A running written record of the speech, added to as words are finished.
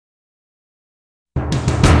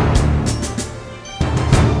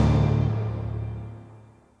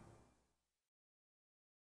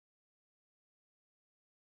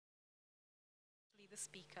the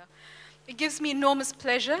speaker. It gives me enormous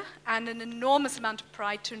pleasure and an enormous amount of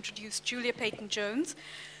pride to introduce Julia Peyton-Jones,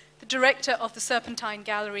 the director of the Serpentine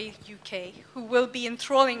Gallery UK, who will be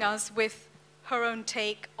enthralling us with her own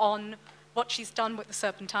take on what she's done with the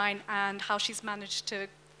Serpentine and how she's managed to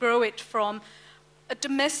grow it from a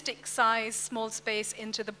domestic size, small space,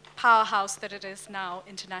 into the powerhouse that it is now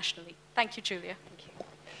internationally. Thank you, Julia. Thank you.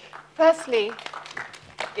 Firstly,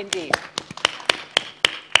 indeed.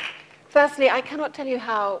 Firstly, I cannot tell you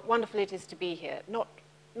how wonderful it is to be here. Not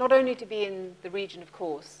only to be in the region, of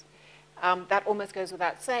course, that almost goes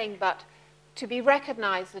without saying, but to be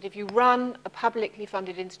recognized that if you run a publicly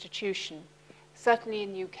funded institution, certainly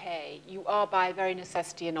in the UK, you are by very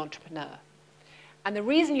necessity an entrepreneur. And the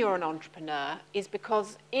reason you're an entrepreneur is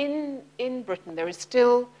because in Britain there is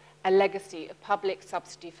still a legacy of public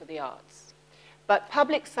subsidy for the arts. But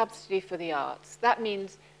public subsidy for the arts, that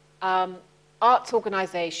means arts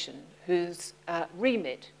organization whose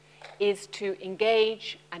remit is to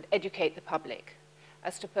engage and educate the public,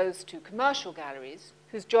 as opposed to commercial galleries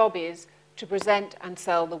whose job is to present and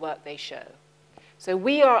sell the work they show. So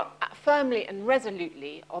we are firmly and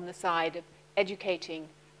resolutely on the side of educating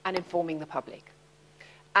and informing the public.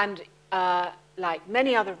 And like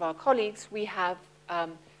many other of our colleagues, we have a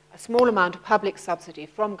small amount of public subsidy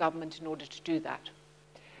from government in order to do that.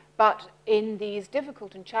 But in these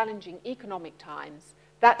difficult and challenging economic times,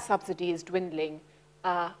 that subsidy is dwindling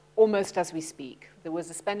almost as we speak. There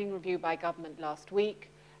was a spending review by government last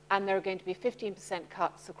week, and there are going to be 15%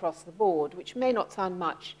 cuts across the board, which may not sound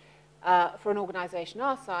much for an organization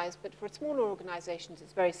our size, but for smaller organizations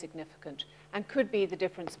it's very significant and could be the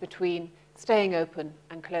difference between staying open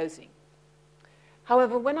and closing.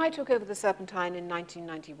 However, when I took over the Serpentine in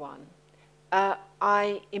 1991,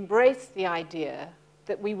 I embraced the idea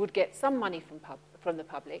that we would get some money from the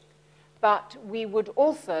public, but we would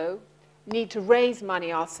also need to raise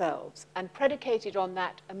money ourselves and predicated on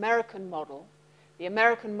that American model. The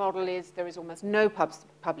American model is there is almost no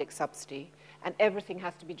public subsidy, and everything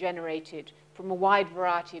has to be generated from a wide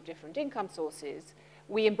variety of different income sources.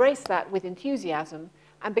 We embraced that with enthusiasm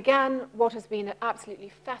and began what has been an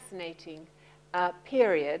absolutely fascinating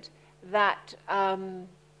period that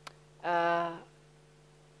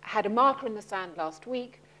had a marker in the sand last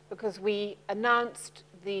week because we announced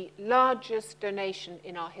the largest donation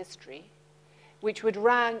in our history, which would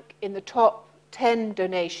rank in the top 10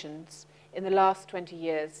 donations in the last 20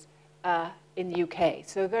 years in the UK.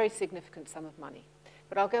 So a very significant sum of money.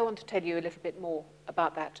 But I'll go on to tell you a little bit more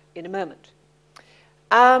about that in a moment.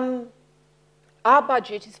 Our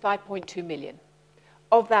budget is 5.2 million.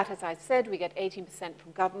 Of that, as I said, we get 18%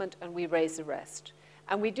 from government and we raise the rest.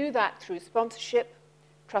 And we do that through sponsorship,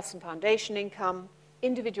 trust and foundation income,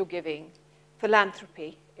 individual giving,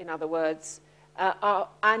 philanthropy, in other words, our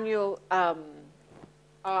annual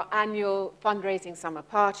fundraising summer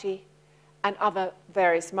party, and other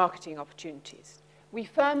various marketing opportunities. We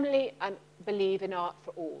firmly believe in art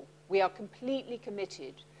for all. We are completely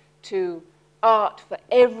committed to art for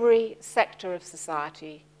every sector of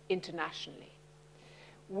society internationally.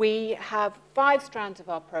 We have 5 strands of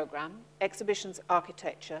our program: exhibitions,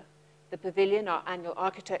 architecture, the pavilion, our annual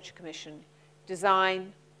architecture commission,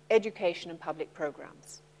 design, education, and public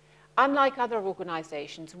programs. Unlike other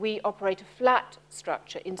organizations, we operate a flat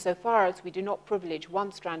structure insofar as we do not privilege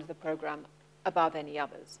one strand of the program above any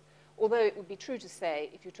others. Although it would be true to say,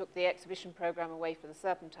 if you took the exhibition program away from the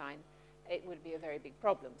Serpentine, it would be a very big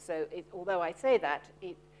problem. So although I say that,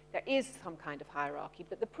 there is some kind of hierarchy,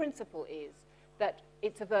 but the principle is that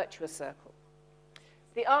it's a virtuous circle.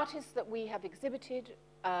 The artists that we have exhibited,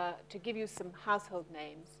 to give you some household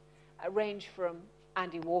names, range from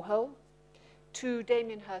Andy Warhol to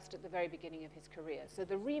Damien Hirst at the very beginning of his career. So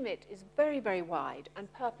the remit is very, very wide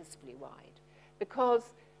and purposefully wide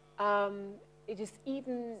because it is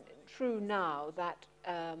even true now that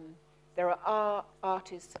there are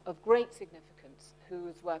artists of great significance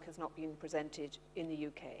whose work has not been presented in the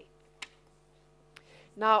UK.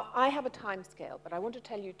 Now, I have a time scale, but I want to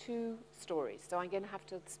tell you 2 stories, so I'm going to have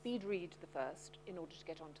to speed read the first in order to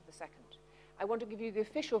get on to the second. I want to give you the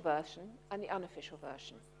official version and the unofficial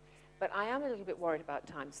version, but I am a little bit worried about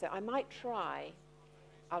time, so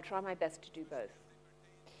I'll try my best to do both.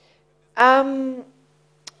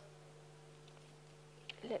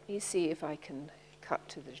 Let me see if I can cut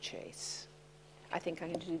to the chase. I think I'm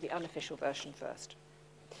going to do the unofficial version first.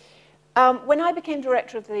 When I became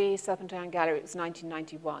director of the Serpentine Gallery, it was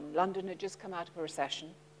 1991. London had just come out of a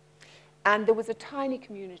recession, and there was a tiny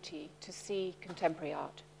community to see contemporary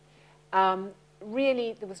art.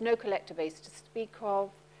 Really, there was no collector base to speak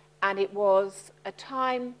of, and it was a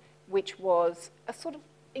time which was a sort of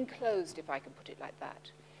enclosed, if I can put it like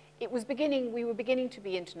that. We were beginning to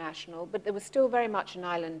be international, but there was still very much an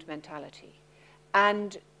island mentality.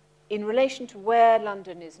 And in relation to where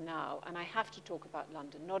London is now, and I have to talk about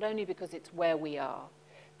London, not only because it's where we are,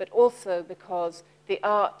 but also because the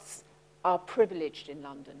arts are privileged in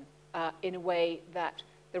London in a way that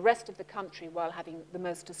the rest of the country, while having the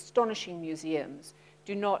most astonishing museums,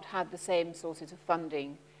 do not have the same sources of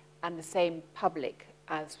funding and the same public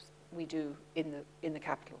as we do in the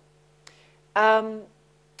capital.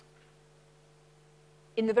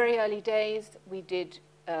 In the very early days, we did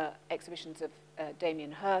exhibitions of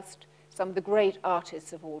Damien Hirst, some of the great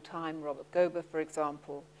artists of all time, Robert Gober, for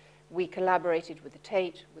example. We collaborated with the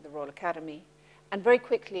Tate, with the Royal Academy, and very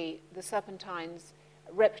quickly the Serpentine's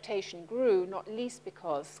reputation grew, not least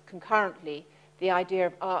because concurrently the idea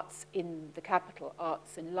of arts in the capital,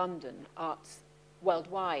 arts in London, arts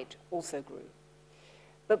worldwide also grew.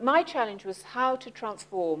 But my challenge was how to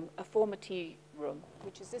transform a former tea room,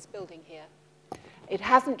 which is this building here. It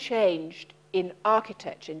hasn't changed in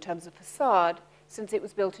architecture in terms of facade since it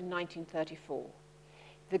was built in 1934.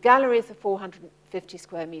 The galleries are 450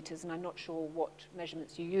 square meters, and I'm not sure what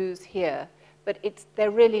measurements you use here, but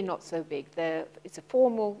they're really not so big. It's a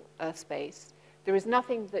formal space. There is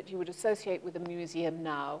nothing that you would associate with a museum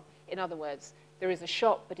now. In other words, there is a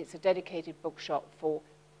shop, but it's a dedicated bookshop for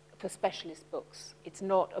specialist books. It's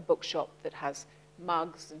not a bookshop that has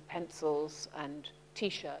mugs and pencils and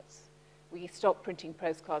T-shirts. We stopped printing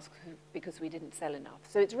postcards because we didn't sell enough.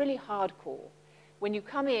 So it's really hardcore. When you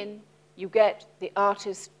come in, you get the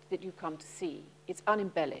artist that you come to see. It's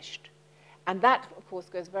unembellished. And that, of course,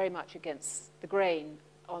 goes very much against the grain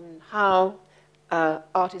on how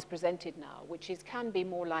art is presented now, which can be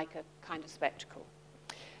more like a kind of spectacle.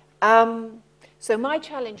 So my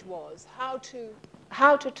challenge was how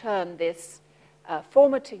to turn this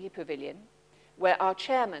former tea pavilion, where our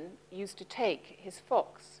chairman used to take his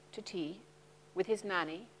fox to tea with his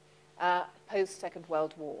nanny post-Second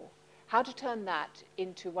World War, how to turn that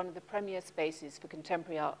into one of the premier spaces for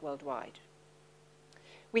contemporary art worldwide.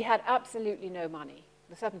 We had absolutely no money.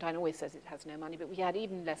 The Serpentine always says it has no money, but we had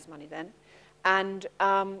even less money then. And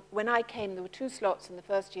when I came, there were 2 slots in the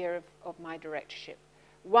first year of my directorship.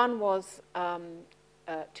 One was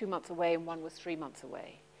 2 months away, and one was 3 months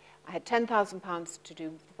away. I had £10,000 to do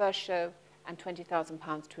the first show and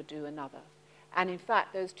 £20,000 to do another. And in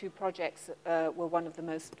fact, those 2 projects were one of the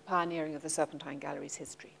most pioneering of the Serpentine Gallery's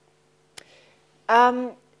history.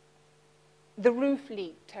 The roof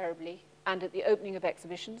leaked terribly. And at the opening of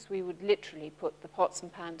exhibitions, we would literally put the pots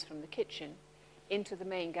and pans from the kitchen into the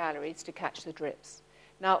main galleries to catch the drips.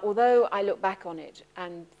 Now, although I look back on it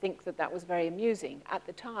and think that that was very amusing, at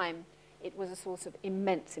the time, it was a source of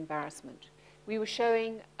immense embarrassment. We were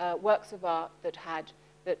showing works of art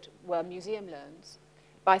that were museum loans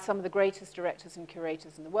by some of the greatest directors and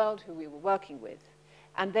curators in the world who we were working with.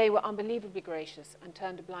 And they were unbelievably gracious and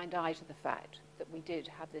turned a blind eye to the fact that we did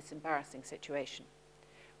have this embarrassing situation.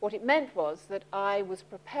 What it meant was that I was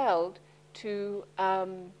propelled to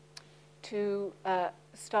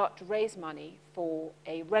start to raise money for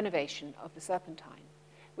a renovation of the Serpentine,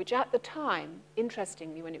 which at the time,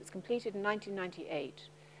 interestingly, when it was completed in 1998,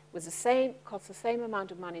 cost the same amount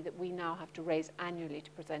of money that we now have to raise annually to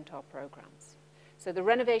present our programs. So the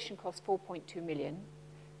renovation cost 4.2 million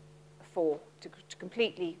to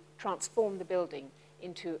completely transform the building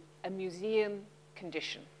into a museum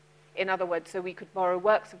condition. In other words, so we could borrow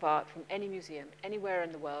works of art from any museum, anywhere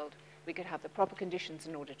in the world. We could have the proper conditions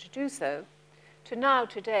in order to do so. To now,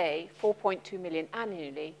 today, 4.2 million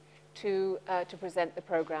annually to present the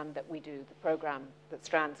program that we do, the program that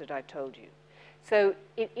strands that I've told you. So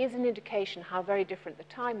it is an indication how very different the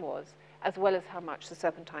time was, as well as how much the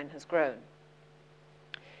Serpentine has grown.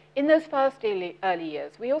 In those first early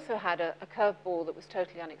years, we also had a curveball that was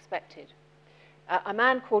totally unexpected. A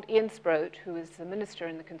man called Ian Sproat, who was the minister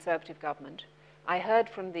in the Conservative government, I heard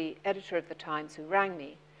from the editor of the Times who rang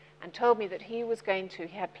me and told me that he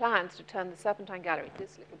had plans to turn the Serpentine Gallery,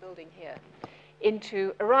 this little building here,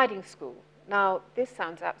 into a riding school. Now, this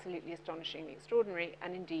sounds absolutely astonishingly extraordinary,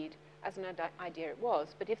 and indeed, as an idea it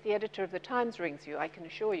was, but if the editor of the Times rings you, I can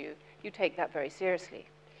assure you, you take that very seriously.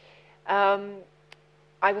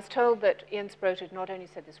 I was told that Ian Sproat had not only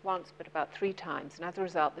said this once, but about 3 times, and as a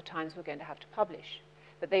result, the Times were going to have to publish.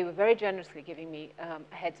 But they were very generously giving me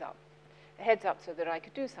a heads up so that I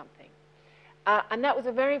could do something. And that was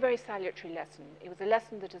a very, very salutary lesson. It was a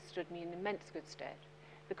lesson that has stood me in immense good stead,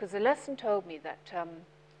 because the lesson told me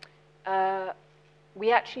that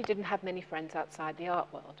we actually didn't have many friends outside the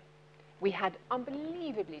art world. We had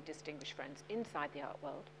unbelievably distinguished friends inside the art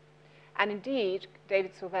world. And indeed,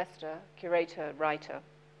 David Sylvester, curator, writer,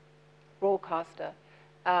 broadcaster,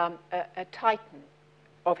 a titan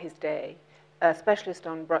of his day, a specialist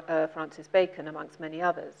on Francis Bacon, amongst many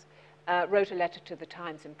others, wrote a letter to the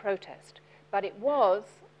Times in protest. But it was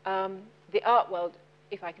the art world,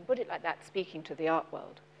 if I can put it like that, speaking to the art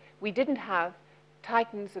world. We didn't have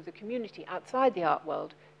titans of the community outside the art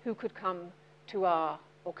world who could come to our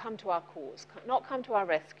cause, not come to our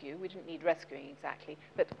rescue, we didn't need rescuing exactly,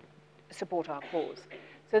 but support our cause.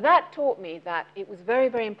 So that taught me that it was very,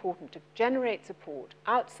 very important to generate support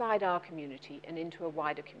outside our community and into a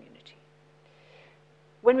wider community.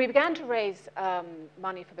 When we began to raise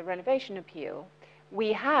money for the renovation appeal,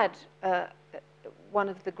 we had one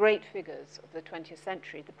of the great figures of the 20th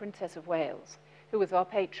century, the Princess of Wales, who was our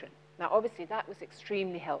patron. Now, obviously, that was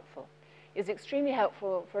extremely helpful. It was extremely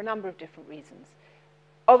helpful for a number of different reasons.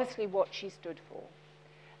 Obviously, what she stood for.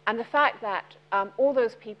 And the fact that all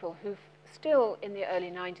those people who still in the early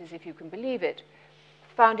 90s, if you can believe it,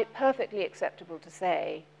 found it perfectly acceptable to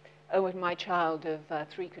say, oh, if my child of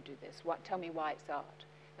 3 could do this, tell me why it's art.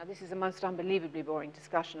 Now, this is a most unbelievably boring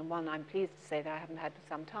discussion, and one I'm pleased to say that I haven't had for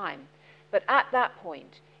some time. But at that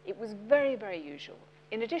point, it was very, very usual.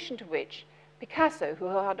 In addition to which, Picasso, who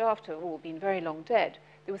had after all been very long dead,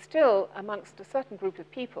 there was still amongst a certain group of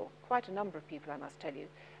people, quite a number of people I must tell you,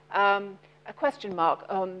 a question mark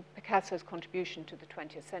on Picasso's contribution to the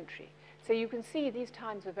 20th century. So you can see these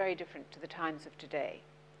times are very different to the times of today.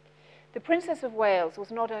 The Princess of Wales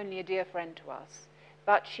was not only a dear friend to us,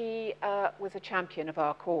 but she was a champion of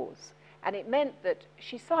our cause. And it meant that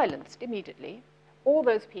she silenced immediately all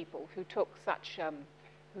those people who took such a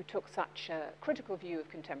critical view of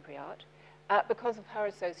contemporary art. Because of her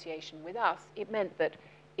association with us, it meant that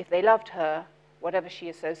if they loved her, whatever she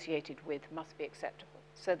associated with must be acceptable.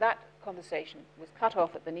 So that conversation was cut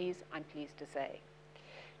off at the knees, I'm pleased to say.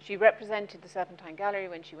 She represented the Serpentine Gallery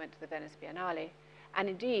when she went to the Venice Biennale. And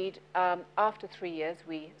indeed, after 3 years,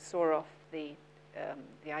 we saw off the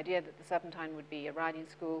idea that the Serpentine would be a riding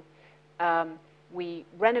school. We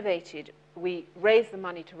raised the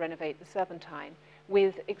money to renovate the Serpentine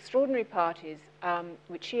with extraordinary parties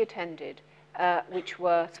which she attended, which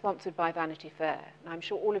were sponsored by Vanity Fair. And I'm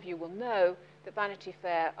sure all of you will know that Vanity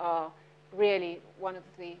Fair are really one of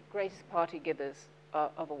the greatest party givers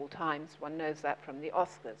of all times. One knows that from the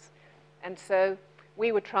Oscars. And so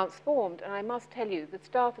we were transformed, and I must tell you, the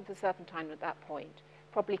staff of the Serpentine at that point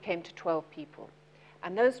probably came to 12 people.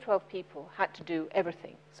 And those 12 people had to do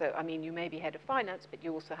everything. So, I mean, you may be head of finance, but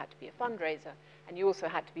you also had to be a fundraiser, and you also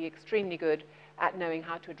had to be extremely good at knowing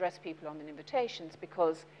how to address people on the invitations,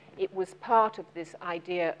 because it was part of this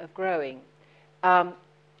idea of growing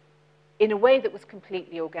in a way that was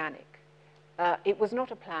completely organic. It was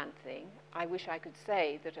not a planned thing. I wish I could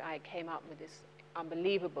say that I came up with this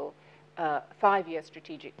unbelievable 5-year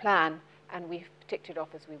strategic plan, and we ticked it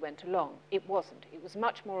off as we went along. It wasn't. It was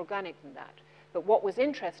much more organic than that. But what was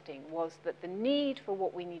interesting was that the need for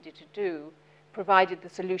what we needed to do provided the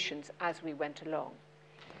solutions as we went along.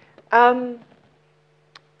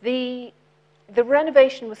 The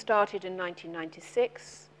renovation was started in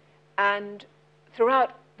 1996, and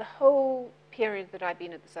throughout the whole period that I've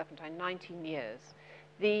been at the Serpentine, 19 years,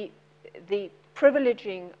 the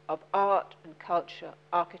privileging of art and culture,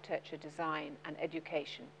 architecture, design, and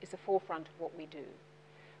education is the forefront of what we do.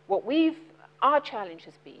 Our challenge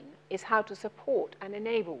has been is how to support and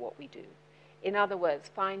enable what we do. In other words,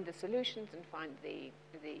 find the solutions and find the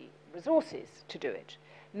resources to do it,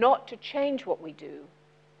 not to change what we do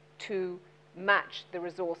to match the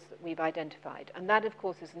resource that we've identified. And that, of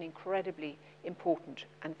course, is an incredibly important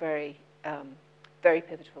and very, very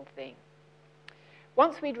pivotal thing.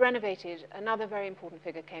 Once we'd renovated, another very important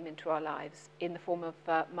figure came into our lives in the form of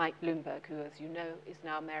Mike Bloomberg, who, as you know, is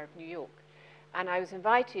now Mayor of New York. And I was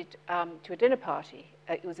invited to a dinner party.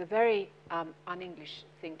 It was a very un-English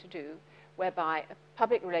thing to do, whereby a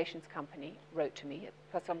public relations company wrote to me,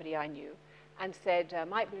 for somebody I knew, and said,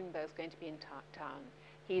 Mike Bloomberg's going to be in town.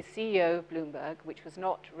 He's CEO of Bloomberg, which was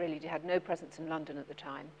not really, had no presence in London at the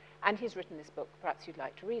time, and he's written this book. Perhaps you'd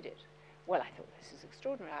like to read it. Well, I thought, this is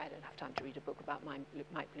extraordinary. I don't have time to read a book about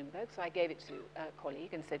Mike Bloomberg, so I gave it to a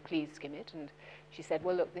colleague and said, please skim it. And she said,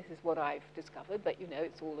 well, look, this is what I've discovered, but, you know,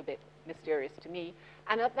 it's all a bit mysterious to me.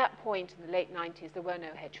 And at that point in the late 90s, there were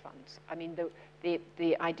no hedge funds. I mean,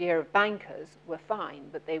 the idea of bankers were fine,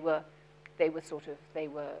 but they were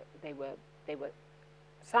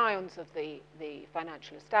scions of the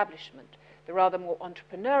financial establishment. The rather more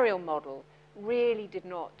entrepreneurial model really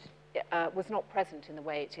was not present in the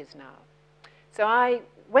way it is now. So I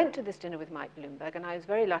went to this dinner with Mike Bloomberg, and I was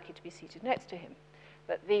very lucky to be seated next to him.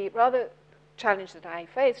 But the rather challenge that I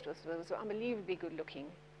faced was there was an unbelievably good-looking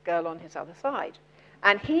girl on his other side.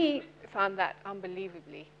 And he found that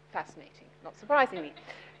unbelievably fascinating, not surprisingly.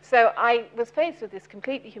 So I was faced with this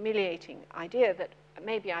completely humiliating idea that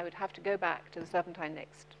maybe I would have to go back to the Serpentine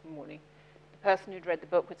next morning. The person who'd read the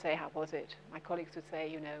book would say, how was it? My colleagues would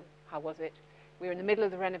say, how was it? We were in the middle of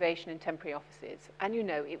the renovation in temporary offices. And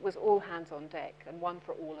it was all hands on deck, and one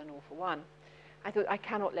for all and all for one. I thought, I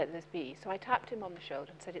cannot let this be. So I tapped him on the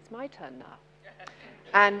shoulder and said, it's my turn now.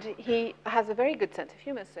 And he has a very good sense of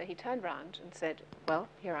humor, so he turned around and said, well,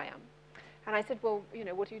 here I am. And I said, well,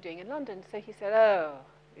 what are you doing in London? So he said,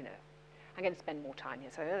 I'm going to spend more time here.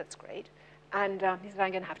 So that's great. And he said, I'm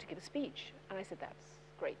going to have to give a speech. And I said, that's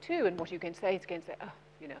great too. And what are you going to say? He's going to say,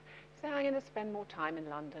 He said, I'm going to spend more time in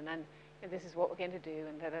London, and this is what we're going to do,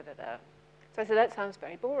 and da-da-da-da. So I said, that sounds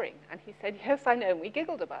very boring. And he said, yes, I know. And we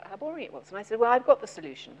giggled about how boring it was. And I said, well, I've got the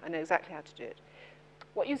solution. I know exactly how to do it.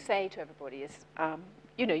 What you say to everybody is,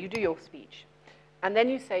 you do your speech. And then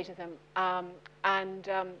you say to them, and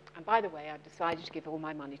by the way, I've decided to give all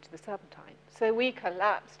my money to the Serpentine. So we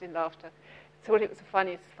collapsed in laughter. Thought it was the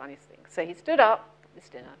funniest thing. So he stood up at this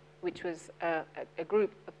dinner, which was a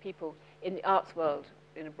group of people in the arts world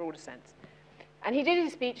in a broader sense. And he did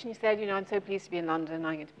his speech, and he said, I'm so pleased to be in London.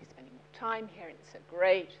 I'm going to be spending more time here, and it's so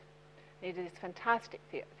great. And he did this fantastic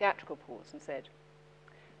theatrical pause and said,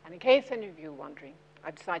 and in case any of you are wondering,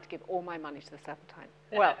 I've decided to give all my money to the Serpentine.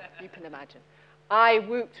 Well, you can imagine. I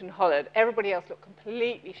whooped and hollered. Everybody else looked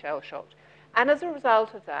completely shell-shocked. And as a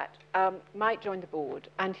result of that, Mike joined the board,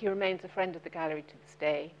 and he remains a friend of the gallery to this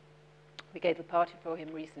day. We gave a party for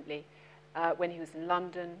him recently when he was in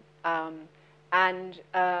London. And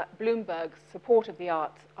Bloomberg's support of the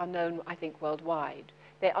arts are known, I think, worldwide.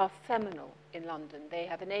 They are seminal in London. They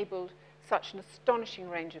have enabled such an astonishing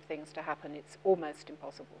range of things to happen, it's almost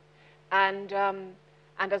impossible. And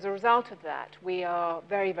as a result of that, we are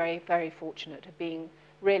very, very, very fortunate of being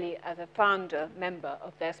really as a founder member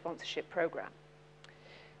of their sponsorship program.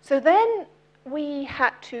 So then we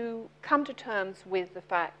had to come to terms with the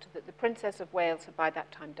fact that the Princess of Wales had by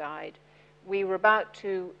that time died. We were about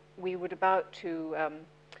to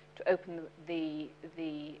open the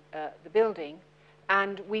building,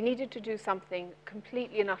 and we needed to do something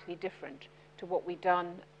completely and utterly different to what we'd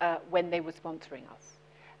done when they were sponsoring us.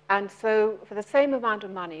 And so for the same amount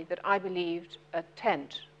of money that I believed a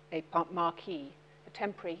tent, a marquee, a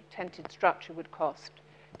temporary tented structure would cost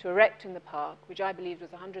to erect in the park, which I believed was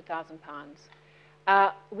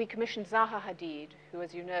 £100,000, we commissioned Zaha Hadid, who,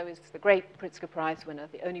 as you know, is the great Pritzker Prize winner,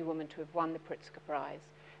 the only woman to have won the Pritzker Prize,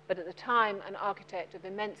 but at the time an architect of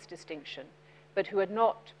immense distinction, but who had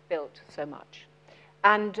not built so much.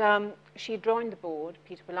 And she joined the board.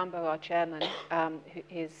 Peter Palumbo, our chairman, who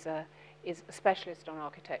is a specialist on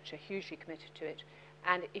architecture, hugely committed to it.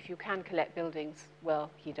 And if you can collect buildings, well,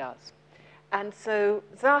 he does. And so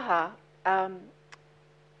Zaha,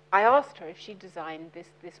 I asked her if she designed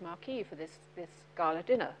this marquee for this gala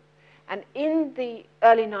dinner. And in the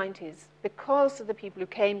early 90s, because of the people who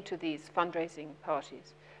came to these fundraising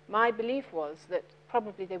parties, my belief was that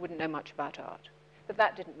probably they wouldn't know much about art. But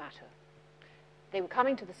that didn't matter. They were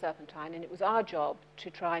coming to the Serpentine, and it was our job to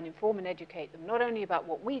try and inform and educate them, not only about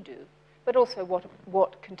what we do, but also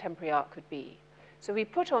what contemporary art could be. So we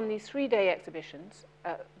put on these 3-day exhibitions,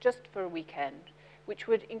 just for a weekend, which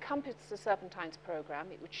would encompass the Serpentine's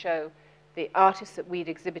program. It would show the artists that we'd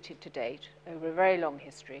exhibited to date over a very long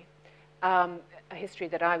history, a history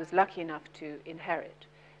that I was lucky enough to inherit.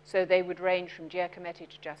 So they would range from Giacometti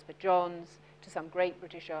to Jasper Johns, to some great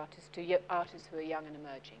British artists, to artists who are young and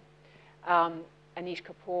emerging. Anish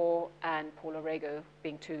Kapoor and Paula Rego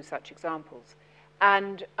being two such examples.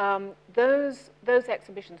 And those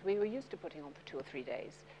exhibitions we were used to putting on for 2 or 3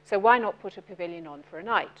 days. So why not put a pavilion on for a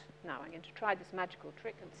night? Now I'm going to try this magical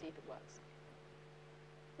trick and see if it works.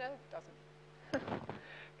 No, it doesn't.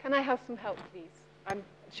 Can I have some help, please? I'm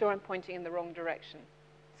sure I'm pointing in the wrong direction.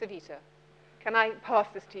 Savita, can I pass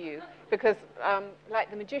this to you? Because like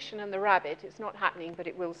the magician and the rabbit, it's not happening, but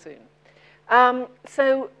it will soon.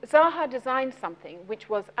 So Zaha designed something which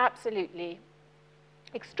was absolutely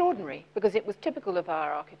extraordinary, because it was typical of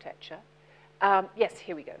our architecture. Yes,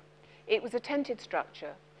 here we go. It was a tented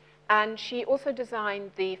structure, and she also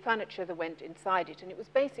designed the furniture that went inside it, and it was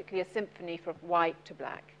basically a symphony from white to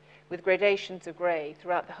black, with gradations of grey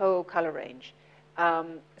throughout the whole colour range,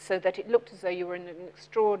 so that it looked as though you were in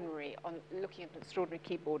looking at an extraordinary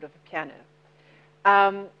keyboard of a piano.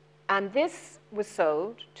 And this was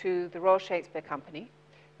sold to the Royal Shakespeare Company,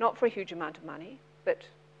 not for a huge amount of money, but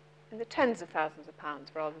in the tens of thousands of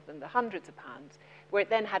pounds rather than the hundreds of pounds, where it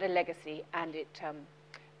then had a legacy, and it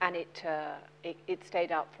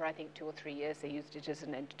stayed up for, I think, 2 or 3 years. They used it as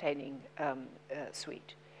an entertaining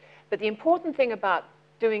suite. But the important thing about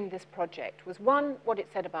doing this project was, one, what it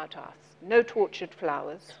said about us. No tortured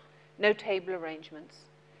flowers, no table arrangements,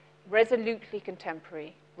 resolutely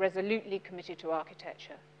contemporary, resolutely committed to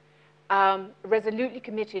architecture, resolutely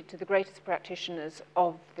committed to the greatest practitioners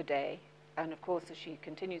of the day, and of course, as she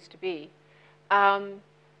continues to be.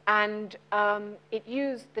 It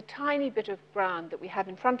used the tiny bit of ground that we have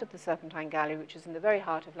in front of the Serpentine Gallery, which is in the very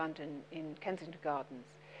heart of London in Kensington Gardens,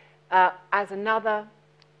 as another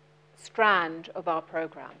strand of our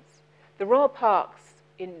programs. The Royal Parks,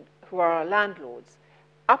 who are our landlords,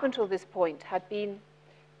 up until this point had been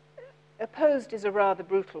opposed is a rather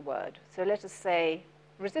brutal word, so let us say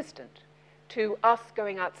resistant to us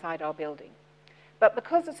going outside our building. But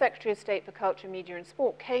because the Secretary of State for Culture, Media and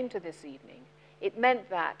Sport came to this evening, it meant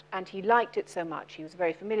that, and he liked it so much, he was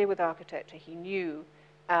very familiar with architecture, he knew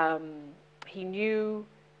about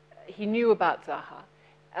Zaha.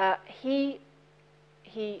 He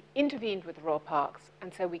intervened with the Royal Parks,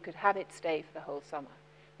 and so we could have it stay for the whole summer.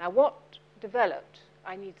 Now, what developed,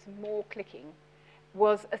 I need some more clicking,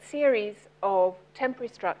 was a series of temporary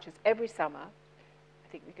structures every summer. I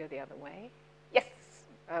think we go the other way. Yes,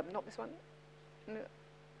 not this one. No.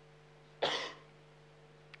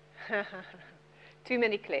 Too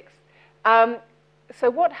many clicks. So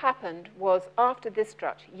what happened was after this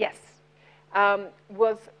structure, yes,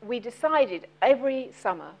 was we decided every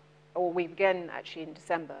summer, or we began actually in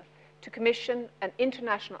December, to commission an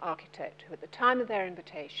international architect who at the time of their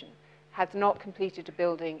invitation had not completed a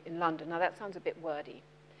building in London. Now that sounds a bit wordy,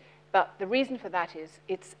 but the reason for that is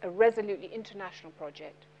it's a resolutely international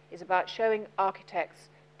project. It's about showing architects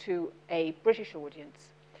to a British audience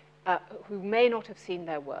who may not have seen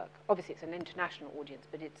their work. Obviously it's an international audience,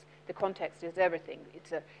 but the context is everything.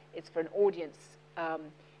 It's for an audience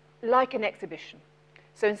like an exhibition.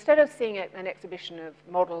 So instead of seeing an exhibition of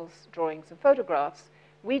models, drawings, and photographs,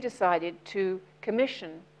 we decided to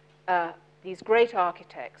commission these great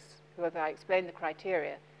architects, who, as I explained the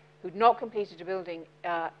criteria, who'd not completed a building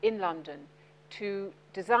in London, to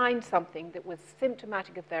design something that was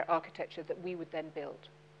symptomatic of their architecture that we would then build.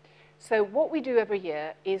 So what we do every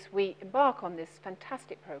year is we embark on this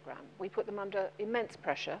fantastic program. We put them under immense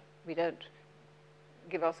pressure. We don't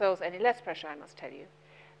give ourselves any less pressure, I must tell you.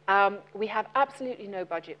 We have absolutely no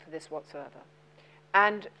budget for this whatsoever.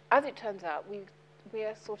 And as it turns out, we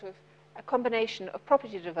are sort of a combination of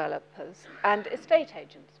property developers and estate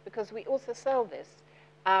agents, because we also sell this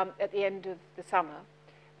at the end of the summer.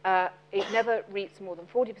 It never reaches more than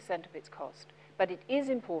 40% of its cost, but it is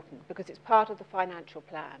important because it's part of the financial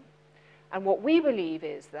plan. And what we believe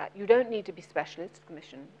is that you don't need to be specialists to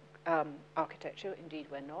commission architecture. Indeed,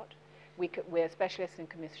 we're not. We're specialists in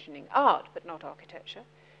commissioning art, but not architecture.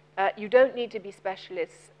 You don't need to be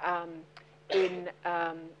specialists in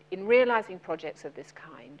realizing projects of this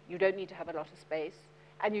kind. You don't need to have a lot of space,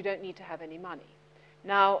 and you don't need to have any money.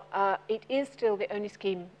 Now, it is still the only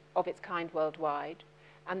scheme of its kind worldwide,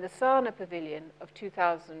 and the Sana Pavilion of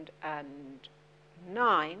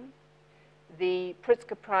 2009, the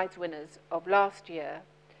Pritzker Prize winners of last year,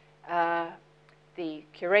 the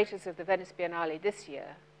curators of the Venice Biennale this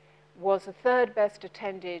year, was the third best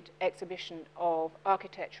attended exhibition of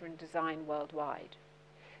architecture and design worldwide.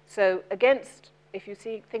 So against, if you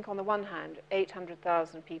think on the one hand,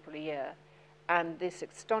 800,000 people a year, and this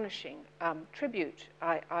astonishing tribute,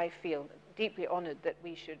 I feel deeply honored that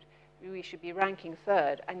we should be ranking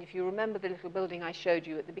third. And if you remember the little building I showed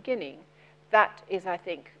you at the beginning, that is, I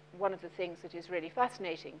think, one of the things that is really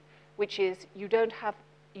fascinating, which is you don't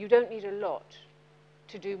need a lot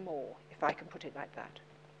to do more, if I can put it like that.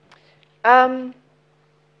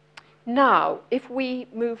 Now, if we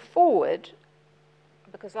move forward,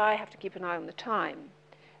 because I have to keep an eye on the time,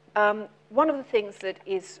 one of the things that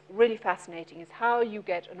is really fascinating is how you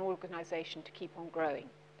get an organization to keep on growing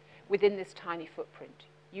within this tiny footprint.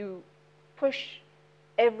 You push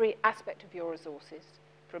every aspect of your resources,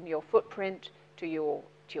 from your footprint to your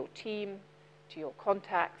team, to your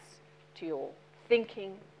contacts, to your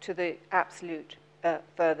thinking, to the absolute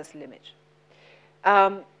furthest limit.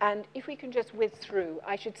 And if we can just whiz through,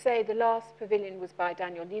 I should say the last pavilion was by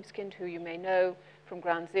Daniel Libeskind, who you may know from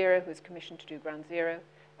Ground Zero, who was commissioned to do Ground Zero.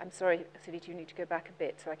 I'm sorry, Savita, you need to go back a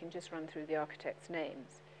bit so I can just run through the architects'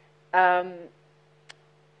 names.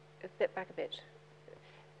 Back a bit.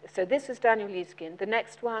 So this is Daniel Libeskind. The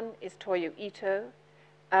next one is Toyo Ito.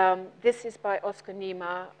 This is by Oscar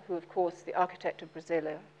Niemeyer, who, of course, the architect of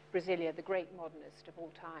Brasilia, the great modernist of all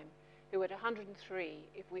time, who at 103,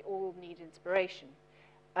 if we all need inspiration,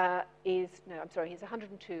 he's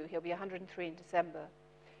 102, he'll be 103 in December.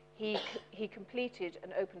 He completed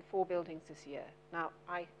and opened 4 buildings this year. Now,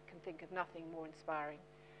 I can think of nothing more inspiring.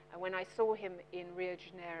 And when I saw him in Rio de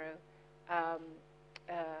Janeiro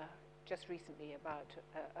just recently, about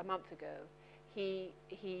a month ago,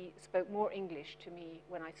 he spoke more English to me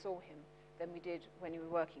when I saw him than we did when we were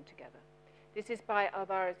working together. This is by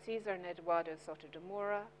Alvaro Cesar and Eduardo Soto de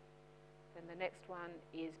Moura. Then the next one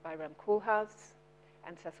is by Rem Koolhaas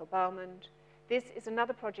and Cecil Baumann. This is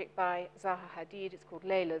another project by Zaha Hadid. It's called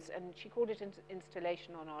Layla's, and she called it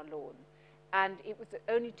Installation on Our Lawn. And it was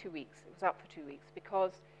only 2 weeks. It was up for 2 weeks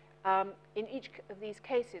because in each of these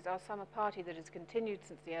cases, our summer party that has continued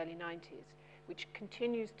since the early 90s, which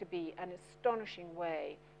continues to be an astonishing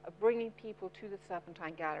way of bringing people to the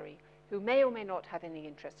Serpentine Gallery who may or may not have any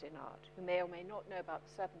interest in art, who may or may not know about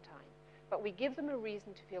the Serpentine, but we give them a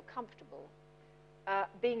reason to feel comfortable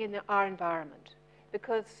being in our environment.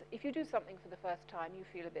 Because if you do something for the first time, you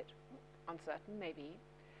feel a bit uncertain, maybe.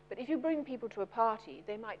 But if you bring people to a party,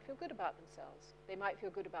 they might feel good about themselves. They might feel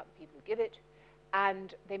good about the people who give it,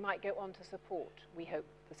 and they might go on to support, we hope,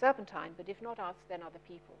 the Serpentine, but if not us, then other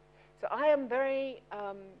people. So I am very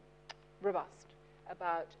robust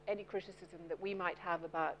about any criticism that we might have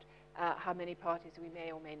about how many parties we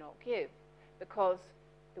may or may not give, because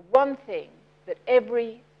the one thing that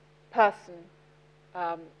every person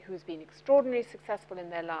who's been extraordinarily successful in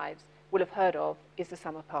their lives will have heard of is the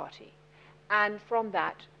summer party. And from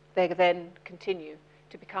that, they then continue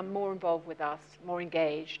to become more involved with us, more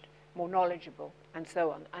engaged, more knowledgeable, and so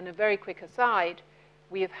on. And a very quick aside,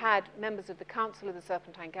 we have had members of the Council of the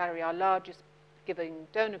Serpentine Gallery, our largest giving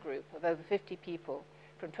donor group of over 50 people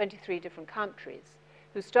from 23 different countries,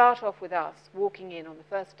 who start off with us walking in on the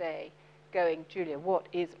first day going, Julia, what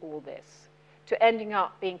is all this? To ending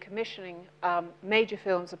up being commissioning major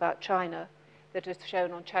films about China that is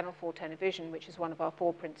shown on Channel 4 television, which is one of our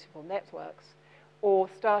 4 principal networks, or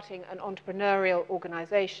starting an entrepreneurial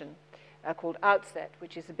organization called Outset,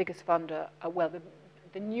 which is the biggest funder,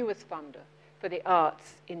 the newest funder for the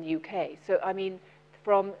arts in the UK. So, I mean,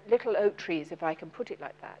 from little oak trees, if I can put it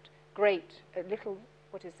like that, great little,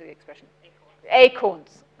 what is the expression?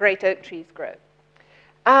 Acorns. Great oak trees grow.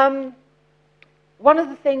 One of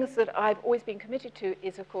the things that I've always been committed to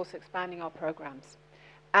is, of course, expanding our programs.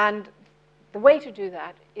 And the way to do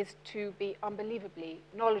that is to be unbelievably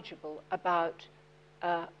knowledgeable about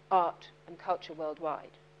art and culture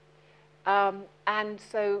worldwide. And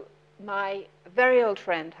so my very old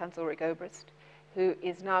friend, Hans-Ulrich Obrist, who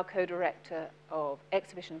is now co-director of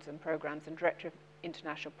exhibitions and programs and director of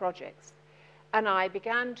international projects, and I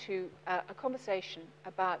began a conversation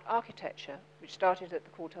about architecture, which started at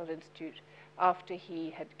the Courtauld Institute after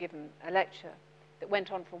he had given a lecture that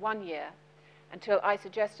went on for 1 year until I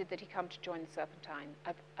suggested that he come to join the Serpentine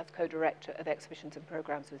as co-director of exhibitions and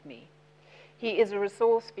programs with me. He is a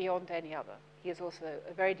resource beyond any other. He is also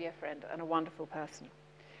a very dear friend and a wonderful person.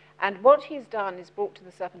 And what he's done is brought to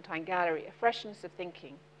the Serpentine Gallery a freshness of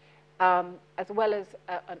thinking, as well as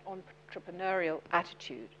an entrepreneurial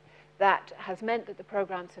attitude that has meant that the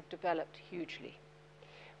programs have developed hugely.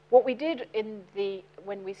 What we did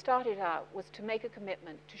when we started out was to make a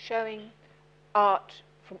commitment to showing art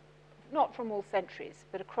not from all centuries,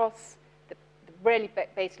 but across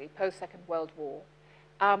basically post-Second World War,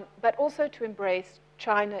 but also to embrace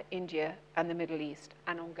China, India, and the Middle East,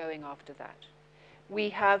 and ongoing after that. We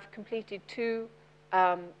have completed 2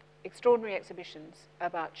 extraordinary exhibitions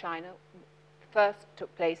about China. The first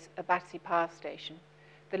took place at Battersea Power Station,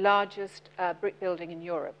 the largest brick building in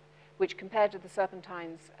Europe, which compared to the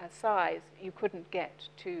Serpentine's size, you couldn't get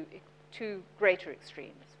to 2 greater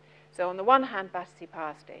extremes. So on the one hand, Battersea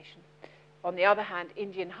Power Station. On the other hand,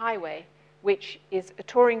 Indian Highway, which is a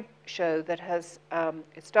touring show that has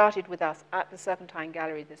started with us at the Serpentine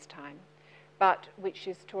Gallery this time, but which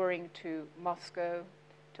is touring to Moscow,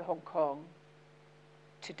 to Hong Kong,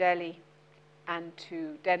 to Delhi, and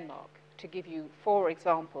to Denmark, to give you 4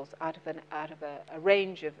 examples out of a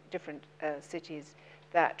range of different cities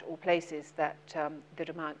or places that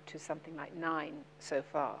amount to something like 9 so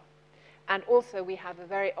far. And also we have a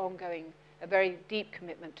very deep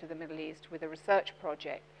commitment to the Middle East with a research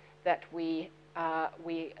project that we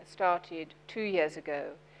started 2 years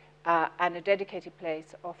ago and a dedicated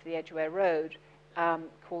place off the Edgware Road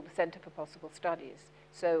called the Center for Possible Studies.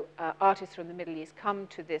 So artists from the Middle East come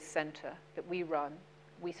to this center that we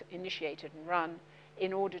initiated and run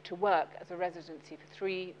in order to work as a residency for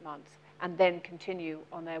 3 months and then continue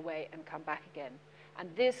on their way and come back again. And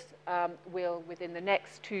this will, within the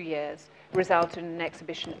next 2 years, result in an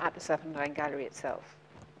exhibition at the Serpentine Gallery itself.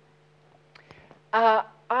 I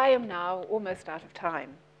am now almost out of time,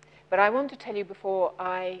 but I want to tell you before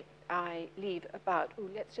I leave about,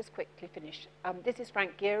 let's just quickly finish. This is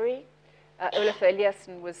Frank Gehry, Olafur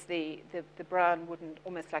Eliasson was the brown wooden,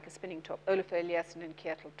 almost like a spinning top. Olafur Eliasson and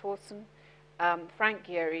Kjetil Thorsen. Frank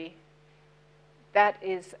Gehry. That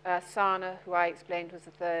is Sana, who I explained was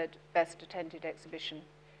the third best attended exhibition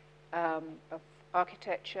of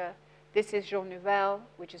architecture. This is Jean Nouvel,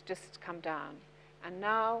 which has just come down. And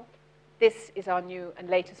now this is our new and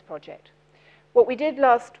latest project. What we did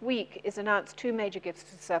last week is announce two major gifts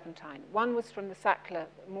to Serpentine. One was from the Sackler,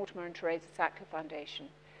 Mortimer and Teresa Sackler Foundation,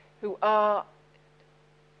 who are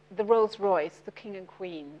the Rolls-Royce, the king and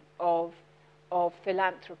queen of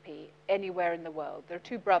philanthropy anywhere in the world. There are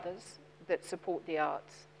two brothers that support the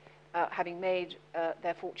arts, having made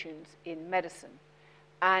their fortunes in medicine.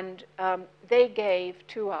 And they gave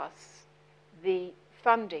to us the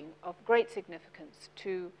funding of great significance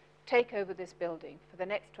to take over this building for the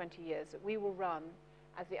next 20 years that we will run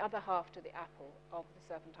as the other half to the apple of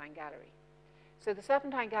the Serpentine Gallery. So the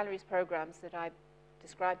Serpentine Gallery's programs that I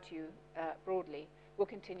described to you broadly will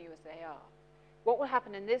continue as they are. What will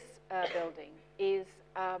happen in this building is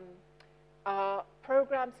are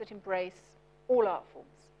programs that embrace all art forms.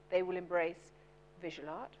 They will embrace visual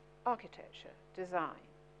art, architecture, design,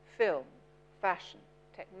 film, fashion,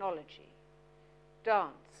 technology,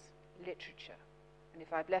 dance, literature. And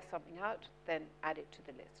if I've left something out, then add it to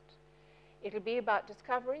the list. It'll be about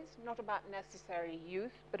discoveries, not about necessarily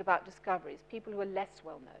youth, but about discoveries, people who are less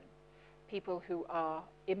well known, people who are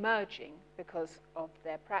emerging because of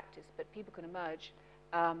their practice, but people can emerge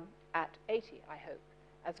at 80, I hope,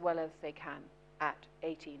 as well as they can at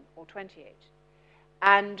 18 or 28.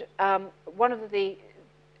 And one of the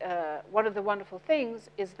wonderful things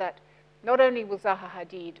is that not only will Zaha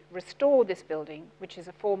Hadid restore this building, which is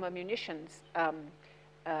a former munitions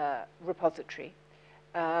repository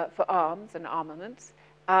for arms and armaments,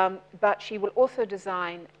 but she will also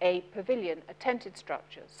design a pavilion, a tented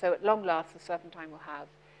structure. So at long last, the Serpentine will have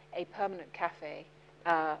a permanent cafe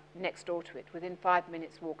next door to it, within 5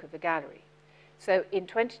 minutes walk of the gallery. So in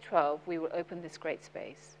 2012, we will open this great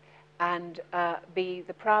space and be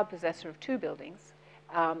the proud possessor of two buildings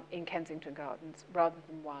in Kensington Gardens rather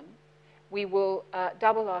than one. We will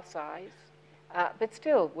double our size, but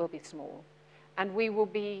still will be small. And we will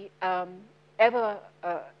be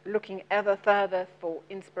looking ever further for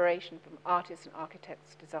inspiration from artists and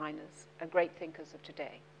architects, designers, and great thinkers of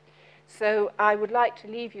today. So I would like to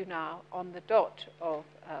leave you now on the dot of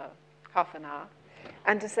half an hour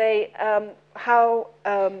and to say how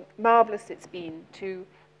marvelous it's been to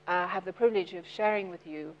have the privilege of sharing with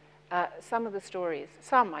you some of the stories,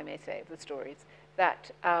 some I may say of the stories,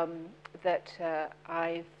 that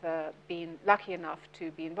I've been lucky enough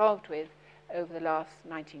to be involved with over the last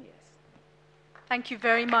 19 years. Thank you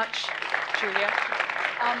very much, Julia.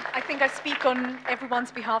 I think I speak on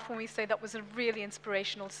everyone's behalf when we say that was a really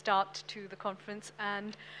inspirational start to the conference,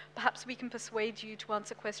 and perhaps we can persuade you to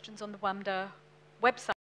answer questions on the WAMDA website.